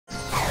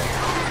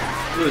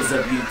What's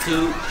up,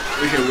 YouTube?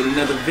 We're here with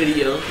another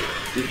video.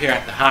 We're here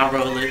at the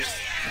Highrollers,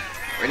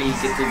 ready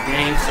to get this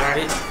game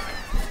started.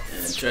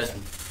 And trust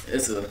me,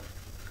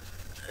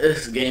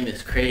 this game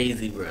is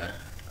crazy, bruh.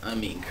 I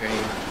mean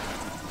crazy.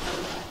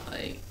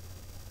 Like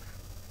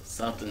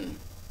something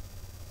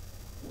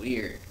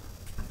weird.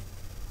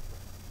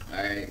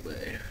 Alright, but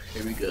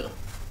here we go.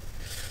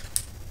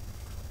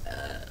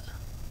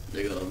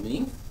 There go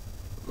me.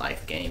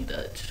 Life Game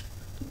Dutch.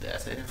 Did I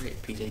say that right?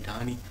 PJ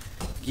Donnie.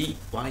 Yeet,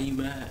 why you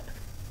mad?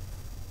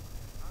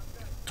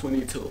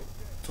 22.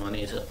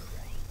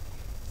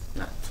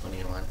 Not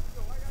 21.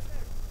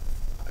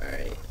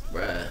 Alright,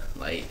 bruh.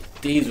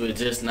 Like, these were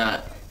just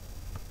not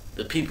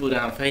the people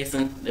that I'm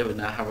facing. They were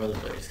not Highroller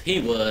players.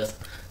 He was.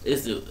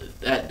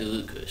 That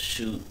dude could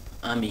shoot.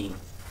 I mean,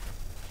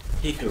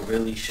 he could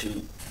really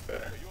shoot,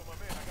 bruh.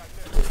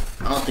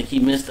 I don't think he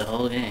missed the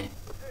whole game.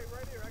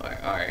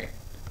 Alright.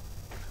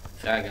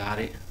 So I got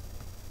it.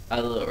 I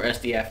was a little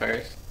rusty at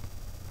first.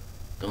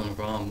 Doing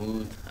the wrong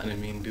moves I didn't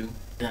mean to do.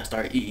 Then I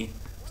started eating.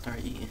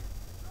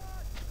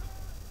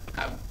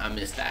 I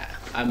missed that.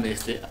 I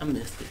missed it.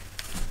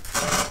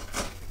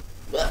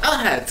 But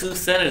I had two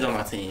centers on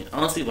my team. I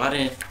don't see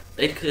why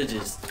they could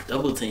just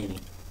double team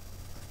me.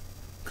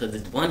 Cause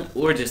it's one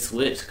or just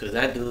switch. Cause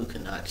that dude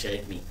could not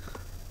check me.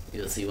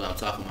 You'll see what I'm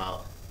talking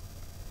about.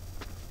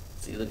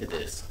 See, look at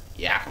this.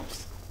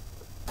 Yakums.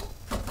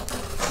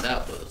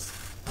 That was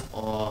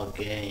all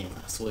game,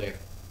 I swear.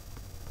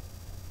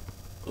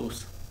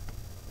 Oops.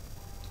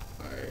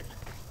 Alright.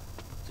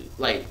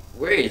 Like,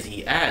 where is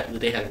he at?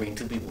 They had to bring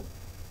two people.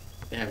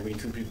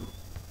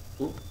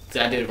 Ooh. See,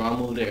 I did the wrong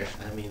move there.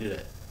 I didn't mean to do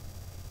that.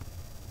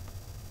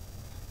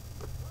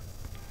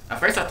 At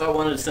first, I thought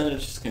one of the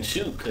centers can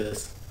shoot,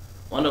 because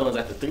one of them was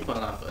at the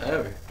three-point line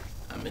forever.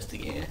 I missed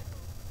again.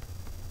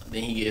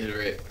 Then he gets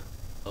ripped.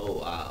 Oh,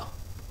 wow.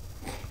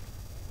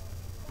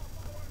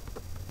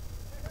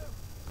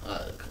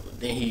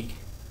 Then he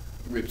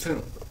rips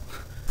him.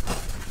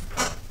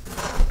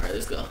 Alright,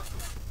 let's go.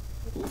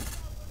 Ooh.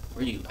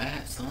 Where you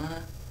at,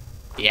 son?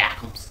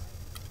 Yakums.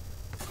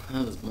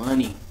 That was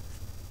money.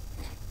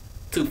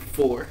 2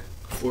 for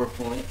 4. 4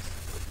 points.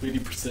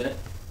 50%.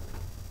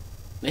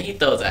 Then he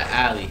throws an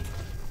alley.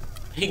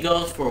 He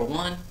goes for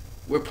one.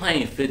 We're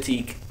playing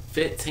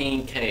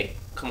 15K.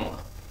 Come on.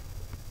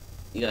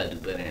 You gotta do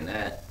better than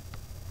that.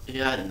 You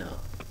gotta know.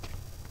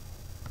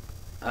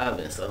 I've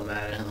been so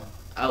mad at him.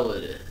 I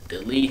would've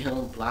deleted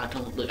him, blocked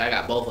him. Look, I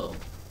got both of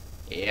them.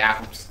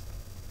 Yakums.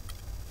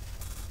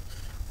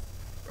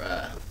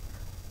 Bruh.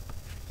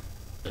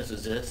 This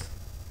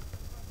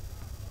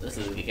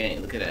is a good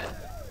game. Look at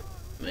that.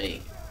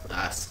 Mate,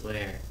 I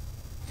swear.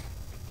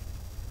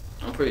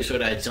 I'm pretty sure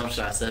that jump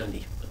shot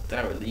 70, but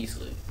that release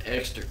was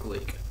extra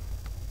quick.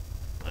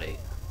 Like,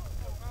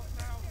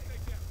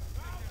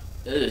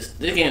 this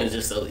game is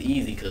just so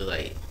easy because,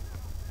 like,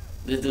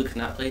 this dude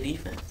cannot play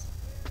defense.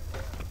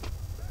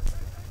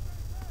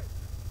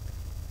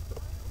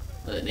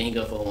 Look, then you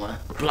go for one.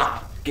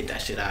 Blah! Get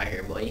that shit out of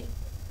here, boy.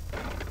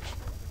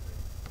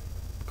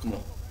 Come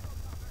on.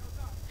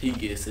 He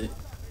gets it.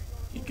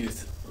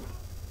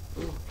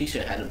 Ooh, he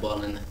should have had the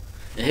ball in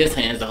his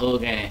hands the whole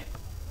game.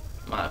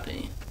 In my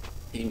opinion.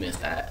 He missed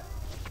that.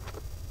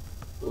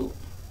 Ooh.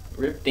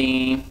 Rip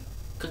team.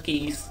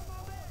 Cookies.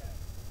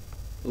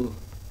 Ooh.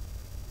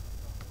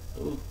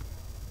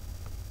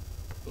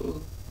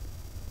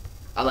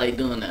 I like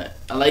doing that.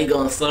 I like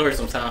going slower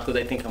sometimes because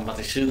they think I'm about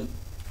to shoot.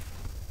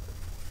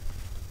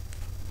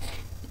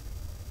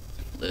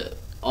 Look,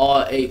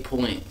 all 8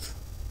 points.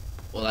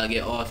 Will I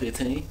get all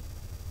 15?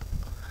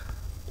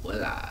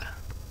 Will I?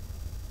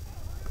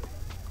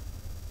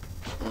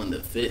 On the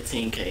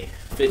 15K.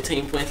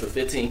 15 points for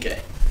 15K.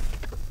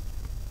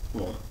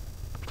 Come on.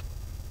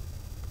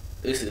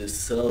 This is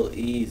so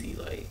easy,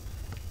 like.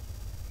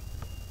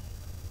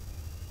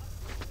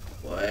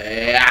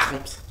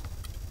 Wow.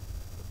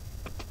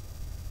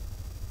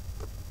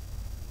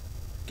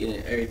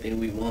 Getting everything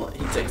we want.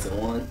 He takes a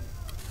one.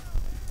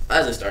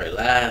 I just started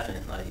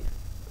laughing, like,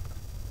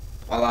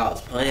 while I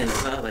was playing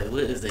this. I was like,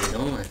 what is they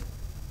doing?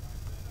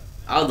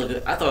 I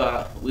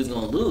thought we was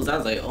gonna lose. I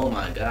was like, oh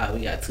my god, we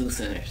got 2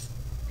 centers.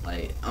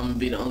 Like, I'm gonna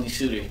be the only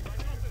shooter.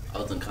 I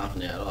wasn't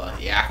confident at all.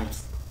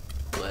 Yakums.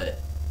 But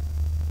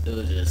it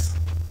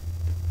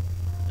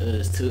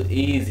was too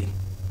easy.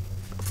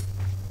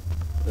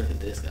 Look at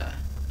this guy.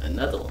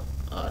 Another one.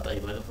 Oh, I thought he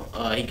was up.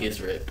 Oh, he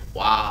gets ripped.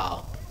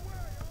 Wow.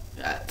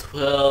 Got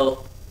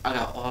 12. I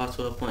got all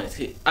 12 points.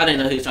 I didn't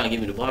know he was trying to give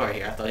me the ball right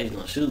here. I thought he was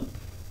gonna shoot.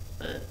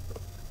 But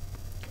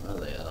I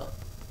was like, oh.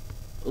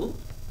 Ooh.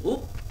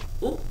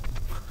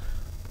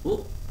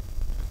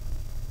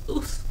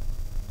 Oops.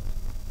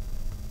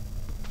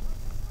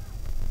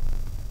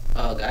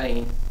 Oh, got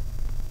him.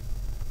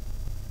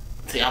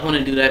 See, I want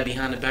to do that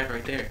behind the back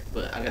right there,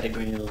 but I got to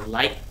bring a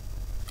light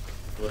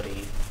for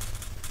the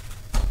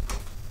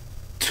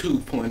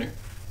 2-pointer.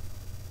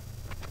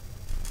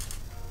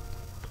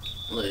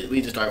 Look,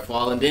 we just start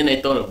falling. Then they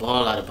throw the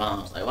ball out of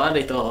bounds. Like, why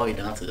did they throw it all the way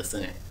down to the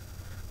center?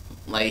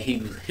 Like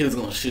he was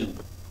gonna shoot.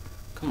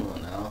 Come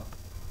on now.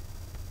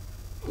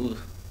 Ooh.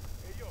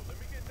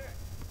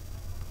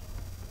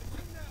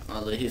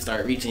 but he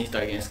started reaching, he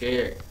started getting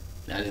scared.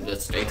 Now I just go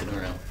straight to the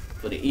rim.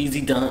 For the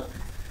easy dunk.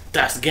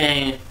 That's the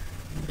game.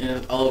 And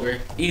it's over.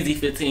 Easy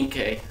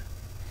 15K.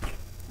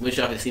 Wish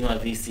y'all could see my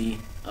VC.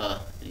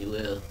 You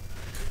will.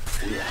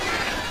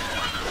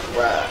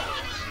 Bruh.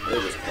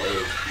 It was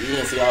crazy. You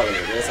didn't see all of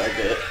it. That's all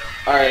good.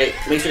 Alright,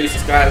 make sure you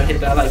subscribe and hit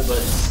that like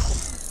button.